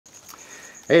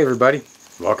Hey everybody,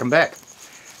 welcome back.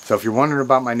 So if you're wondering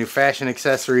about my new fashion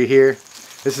accessory here,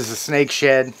 this is a snake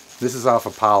shed. This is off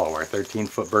Apollo, our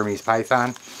 13-foot Burmese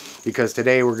python, because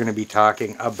today we're going to be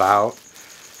talking about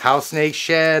how snakes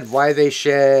shed, why they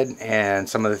shed, and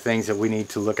some of the things that we need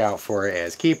to look out for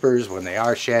as keepers when they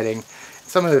are shedding,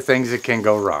 some of the things that can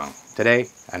go wrong. Today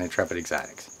on Intrepid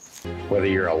Exotics. Whether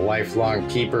you're a lifelong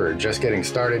keeper or just getting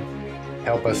started,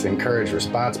 help us encourage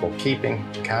responsible keeping,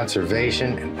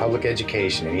 conservation, and public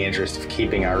education in the interest of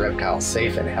keeping our reptiles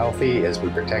safe and healthy as we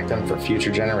protect them for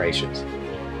future generations.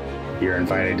 You're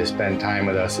invited to spend time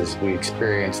with us as we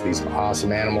experience these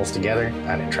awesome animals together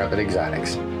on Intrepid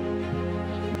Exotics.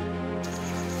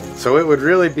 So it would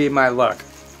really be my luck.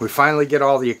 We finally get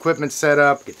all the equipment set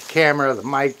up, get the camera, the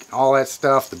mic, all that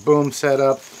stuff, the boom set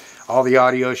up, all the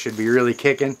audio should be really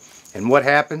kicking. And what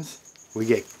happens? We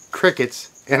get crickets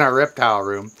in our reptile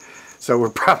room, so we're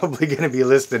probably going to be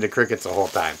listening to crickets the whole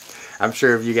time. I'm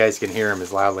sure if you guys can hear them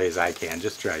as loudly as I can,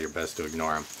 just try your best to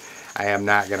ignore them. I am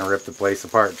not going to rip the place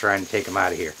apart trying to take them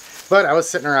out of here. But I was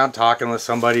sitting around talking with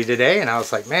somebody today, and I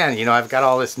was like, man, you know, I've got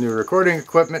all this new recording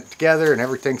equipment together and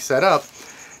everything set up.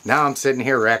 Now I'm sitting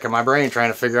here racking my brain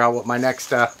trying to figure out what my next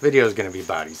video is going to be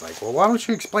about. He's like, well, why don't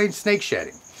you explain snake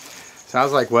shedding? So I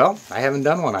was like, well, I haven't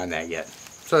done one on that yet.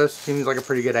 So this seems like a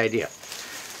pretty good idea.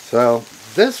 So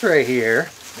this right here,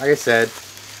 like I said,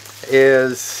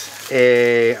 is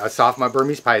a softmud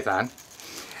Burmese python,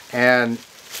 and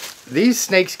these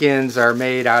snake skins are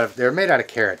made out of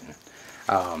keratin,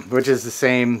 which is the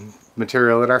same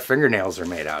material that our fingernails are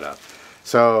made out of.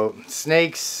 So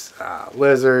snakes,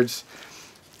 lizards,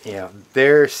 you know,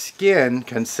 their skin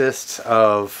consists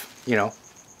of, you know,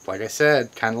 like I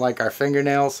said, kind of like our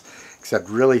fingernails, except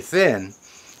really thin,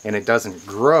 and it doesn't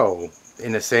grow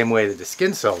in the same way that the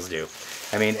skin cells do.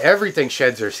 I mean, everything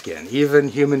sheds their skin, even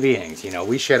human beings. You know,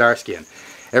 we shed our skin.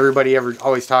 Everybody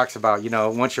always talks about, you know,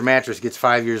 once your mattress gets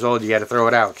 5 years old, you got to throw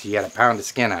it out because you got a pound of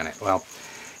skin on it. Well,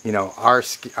 you know, our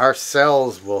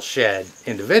cells will shed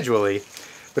individually,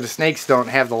 but the snakes don't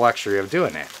have the luxury of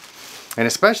doing that. And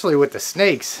especially with the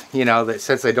snakes, you know, that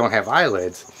since they don't have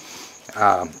eyelids,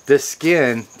 this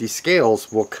skin, these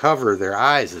scales will cover their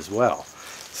eyes as well.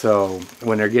 So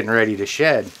when they're getting ready to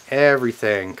shed,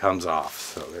 everything comes off.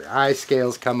 So their eye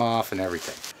scales come off and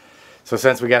everything. So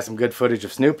since we got some good footage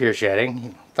of Snoop here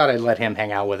shedding, thought I'd let him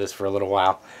hang out with us for a little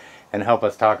while and help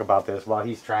us talk about this while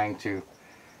he's trying to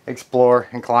explore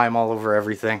and climb all over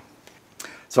everything.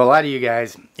 So a lot of you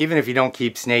guys, even if you don't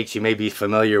keep snakes, you may be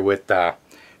familiar with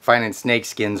finding snake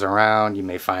skins around. You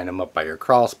may find them up by your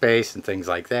crawl space and things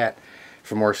like that,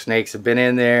 from where snakes have been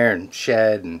in there and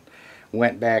shed and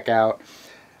went back out.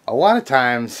 A lot of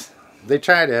times they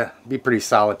try to be pretty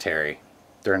solitary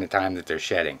during the time that they're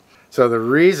shedding. So the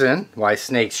reason why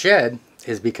snakes shed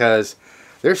is because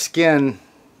their skin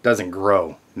doesn't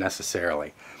grow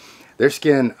necessarily. Their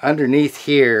skin underneath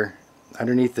here,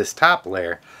 underneath this top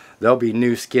layer, there'll be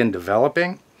new skin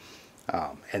developing,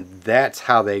 and that's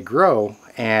how they grow.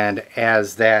 And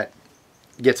as that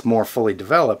gets more fully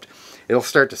developed, it'll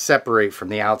start to separate from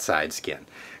the outside skin.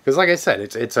 Because like I said,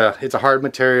 it's a hard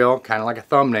material, kind of like a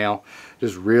thumbnail,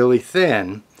 just really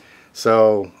thin.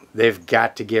 So they've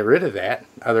got to get rid of that,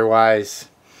 otherwise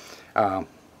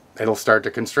it'll start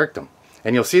to constrict them.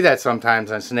 And you'll see that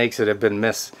sometimes on snakes that have been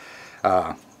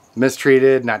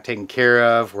mistreated, not taken care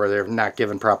of, where they're not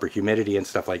given proper humidity and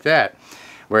stuff like that.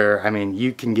 Where, I mean,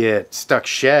 you can get stuck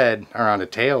shed around a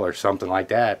tail or something like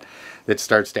that that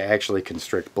starts to actually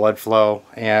constrict blood flow,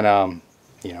 and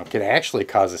you know, can actually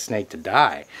cause a snake to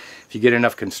die. If you get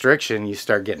enough constriction, you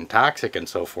start getting toxic and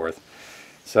so forth.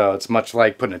 So it's much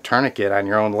like putting a tourniquet on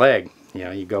your own leg. You know,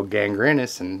 you go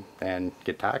gangrenous and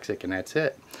get toxic, and that's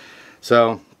it.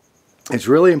 So it's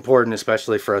really important,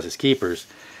 especially for us as keepers,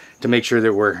 to make sure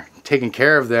that we're taking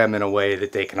care of them in a way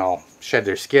that they can all shed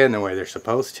their skin the way they're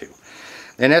supposed to.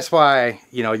 And that's why,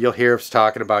 you know, you'll hear us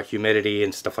talking about humidity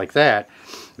and stuff like that,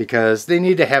 because they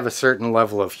need to have a certain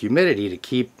level of humidity to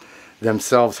keep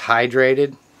themselves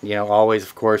hydrated. You know, always,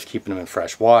 of course, keeping them in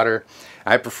fresh water.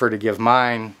 I prefer to give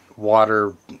mine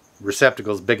water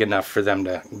receptacles big enough for them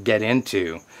to get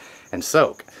into and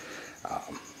soak.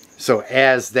 So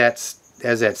as that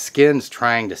skin's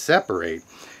trying to separate,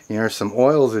 you know, there's some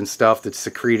oils and stuff that's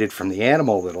secreted from the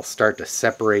animal that'll start to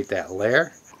separate that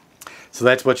layer. So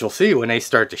that's what you'll see when they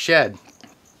start to shed,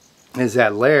 is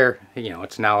that layer, you know,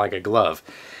 it's now like a glove.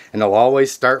 And they'll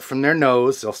always start from their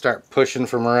nose. They'll start pushing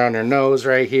from around their nose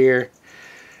right here.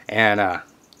 And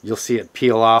you'll see it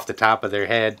peel off the top of their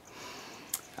head.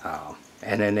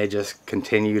 And then they just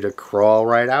continue to crawl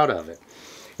right out of it.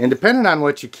 And depending on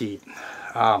what you keep,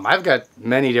 I've got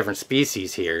many different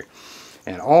species here.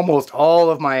 And almost all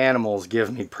of my animals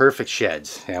give me perfect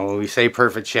sheds. And when we say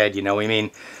perfect shed, you know, we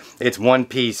mean it's one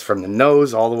piece from the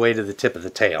nose all the way to the tip of the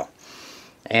tail.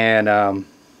 And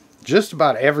just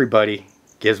about everybody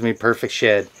gives me perfect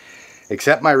shed,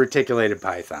 except my reticulated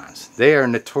pythons. They are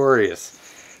notorious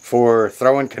for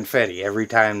throwing confetti every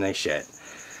time they shed.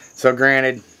 So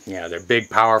granted, you know, they're big,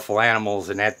 powerful animals,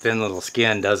 and that thin little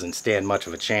skin doesn't stand much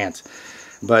of a chance.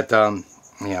 But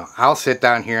you know, I'll sit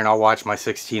down here and I'll watch my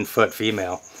 16-foot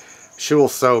female. She will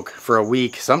soak for a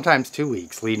week, sometimes 2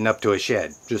 weeks, leading up to a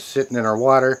shed. Just sitting in her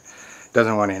water,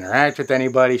 doesn't want to interact with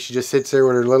anybody. She just sits there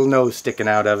with her little nose sticking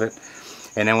out of it.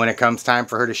 And then when it comes time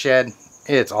for her to shed,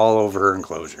 it's all over her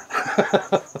enclosure.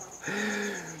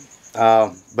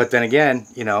 But then again,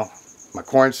 you know, my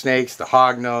corn snakes, the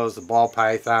hognose, the ball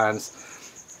pythons,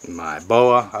 my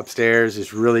boa upstairs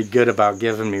is really good about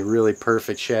giving me really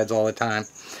perfect sheds all the time.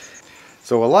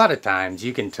 So a lot of times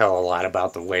you can tell a lot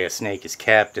about the way a snake is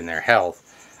kept and their health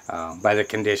by the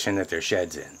condition that their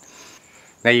shed's in.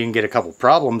 Now you can get a couple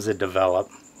problems that develop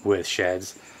with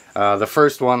sheds. The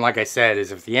first one, like I said,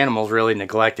 is if the animal's really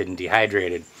neglected and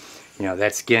dehydrated, you know,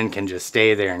 that skin can just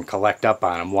stay there and collect up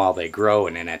on them while they grow,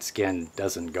 and then that skin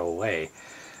doesn't go away.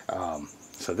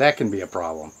 So that can be a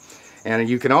problem. And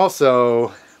you can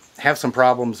also have some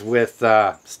problems with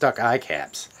stuck eye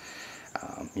caps.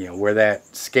 You know, where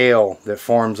that scale that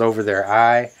forms over their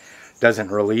eye doesn't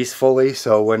release fully,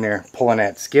 so when they're pulling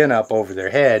that skin up over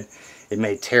their head, it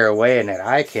may tear away and that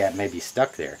eye cap may be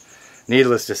stuck there.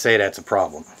 Needless to say, that's a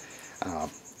problem.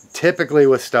 Typically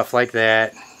with stuff like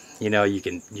that, you know, you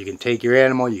can take your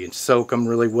animal, you can soak them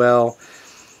really well,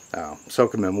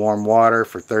 soak them in warm water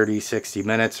for 30-60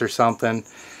 minutes or something,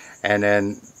 and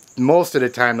then most of the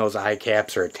time those eye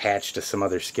caps are attached to some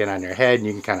other skin on their head and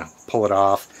you can kind of pull it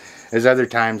off. There's other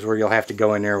times where you'll have to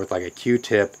go in there with like a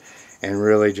Q-tip and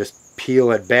really just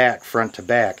peel it back front to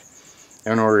back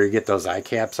in order to get those eye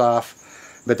caps off.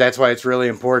 But that's why it's really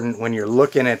important when you're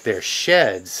looking at their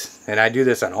sheds, and I do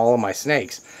this on all of my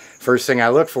snakes. First thing I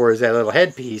look for is that little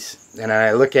headpiece, and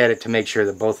I look at it to make sure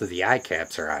that both of the eye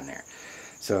caps are on there.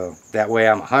 So that way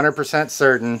I'm 100%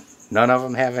 certain none of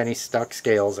them have any stuck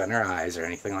scales on their eyes or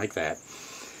anything like that.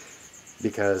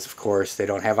 Because of course they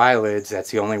don't have eyelids. That's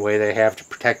the only way they have to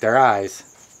protect their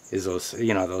eyes, is those,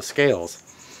 you know, those scales.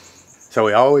 So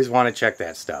we always want to check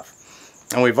that stuff.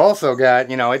 And we've also got,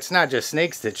 you know, it's not just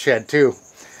snakes that shed too.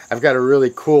 I've got a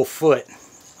really cool foot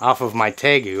off of my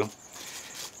tegu.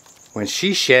 When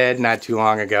she shed not too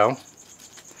long ago,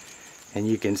 and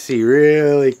you can see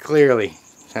really clearly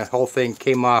that whole thing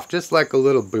came off just like a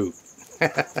little boot.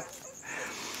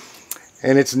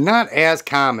 And it's not as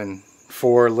common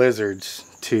for lizards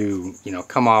to, you know,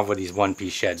 come off with these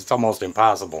one-piece sheds. It's almost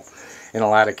impossible in a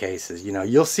lot of cases. You know,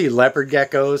 you'll see leopard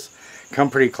geckos come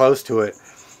pretty close to it,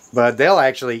 but they'll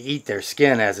actually eat their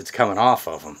skin as it's coming off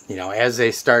of them. You know, as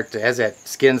they start to, as that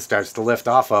skin starts to lift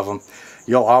off of them,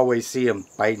 you'll always see them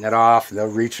biting it off. They're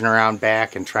reaching around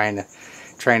back and trying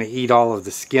to eat all of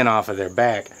the skin off of their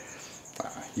back.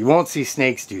 You won't see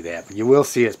snakes do that, but you will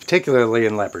see it, particularly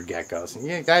in leopard geckos. And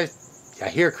you guys, I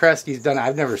hear Cresties done it.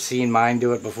 I've never seen mine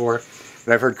do it before,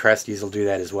 but I've heard Cresties will do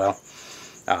that as well.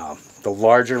 The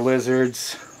larger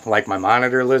lizards, like my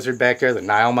monitor lizard back there, the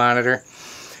Nile monitor,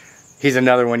 he's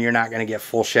another one you're not going to get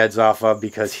full sheds off of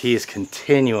because he is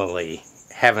continually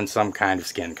having some kind of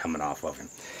skin coming off of him.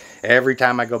 Every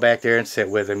time I go back there and sit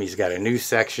with him, he's got a new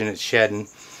section that's shedding.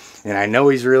 And I know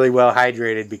he's really well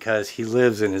hydrated because he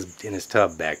lives in his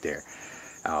tub back there.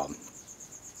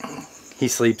 He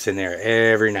sleeps in there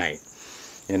every night.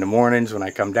 In the mornings when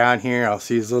I come down here, I'll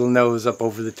see his little nose up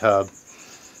over the tub.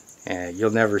 And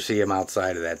you'll never see him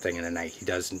outside of that thing in the night. He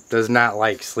does not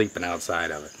like sleeping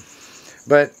outside of it.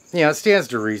 But, you know, it stands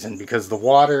to reason because the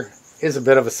water is a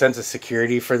bit of a sense of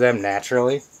security for them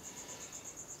naturally.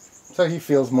 So he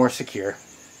feels more secure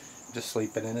just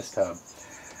sleeping in his tub.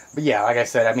 But yeah, like I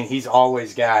said, I mean, he's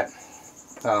always got,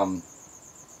 get on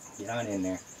in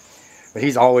there, but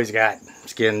he's always got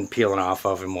skin peeling off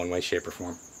of him one way, shape, or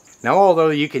form. Now, although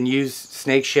you can use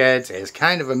snake sheds as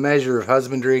kind of a measure of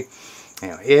husbandry, you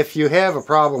know, if you have a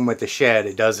problem with the shed,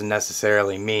 it doesn't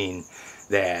necessarily mean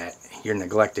that you're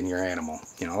neglecting your animal.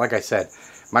 You know, like I said,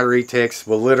 my retics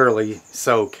will literally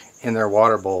soak in their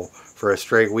water bowl for a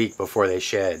straight week before they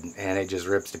shed, and it just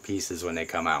rips to pieces when they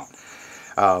come out.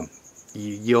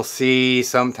 You'll see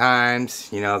sometimes,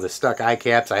 you know, the stuck eye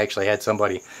caps. I actually had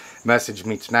somebody message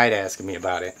me tonight asking me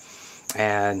about it.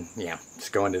 And, yeah,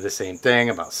 just going to the same thing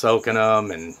about soaking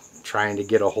them and trying to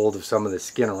get a hold of some of the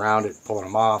skin around it, pulling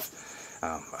them off.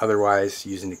 Otherwise,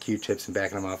 using the Q-tips and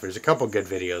backing them off. There's a couple good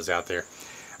videos out there.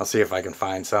 I'll see if I can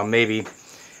find some. Maybe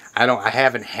I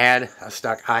haven't had a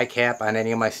stuck eye cap on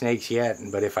any of my snakes yet,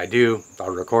 but if I do,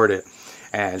 I'll record it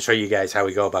and show you guys how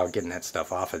we go about getting that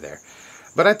stuff off of there.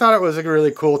 But I thought it was a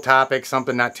really cool topic,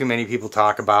 something not too many people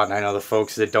talk about, and I know the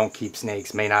folks that don't keep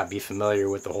snakes may not be familiar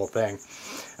with the whole thing.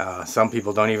 Some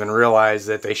people don't even realize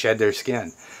that they shed their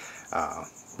skin.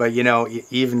 But you know,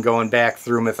 even going back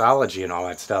through mythology and all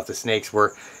that stuff, the snakes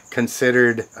were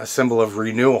considered a symbol of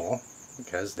renewal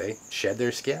because they shed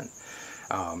their skin.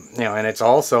 You know, and it's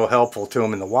also helpful to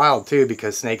them in the wild too,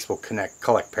 because snakes will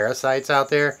collect parasites out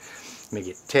there, may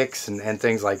get ticks and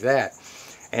things like that.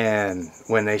 And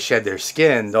when they shed their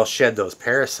skin, they'll shed those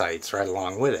parasites right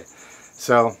along with it.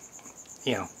 So,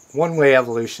 you know, one way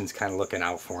evolution's kind of looking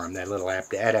out for them, that little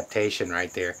adaptation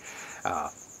right there.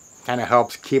 Kind of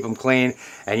helps keep them clean,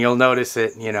 and you'll notice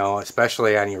it, you know,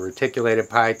 especially on your reticulated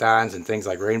pythons and things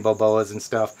like rainbow boas and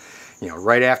stuff. You know,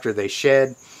 right after they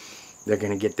shed, they're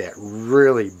going to get that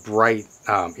really bright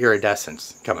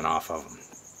iridescence coming off of them.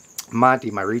 Monty,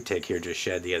 my retic here, just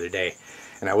shed the other day,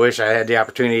 and I wish I had the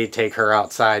opportunity to take her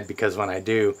outside, because when I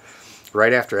do,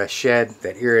 right after a shed,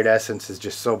 that iridescence is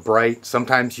just so bright.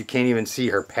 Sometimes you can't even see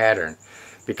her pattern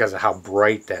because of how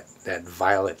bright that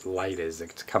violet light is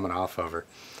that's coming off of her.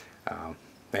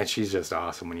 And she's just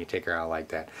awesome when you take her out like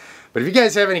that. But if you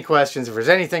guys have any questions, if there's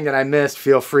anything that I missed,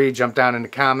 feel free, jump down in the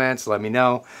comments, let me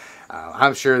know.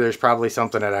 I'm sure there's probably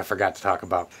something that I forgot to talk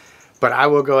about. But I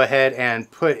will go ahead and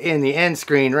put in the end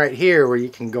screen right here where you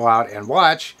can go out and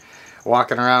watch,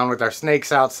 walking around with our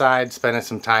snakes outside, spending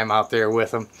some time out there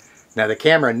with them. Now the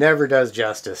camera never does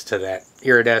justice to that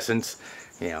iridescence.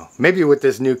 You know, maybe with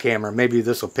this new camera, maybe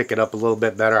this will pick it up a little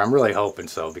bit better. I'm really hoping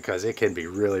so, because it can be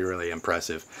really, really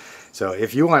impressive. So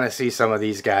if you want to see some of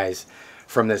these guys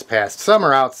from this past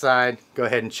summer outside, go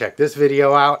ahead and check this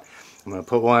video out. I'm going to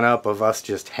put one up of us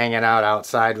just hanging out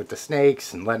outside with the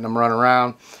snakes and letting them run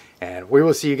around. And we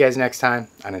will see you guys next time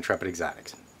on Intrepid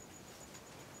Exotics.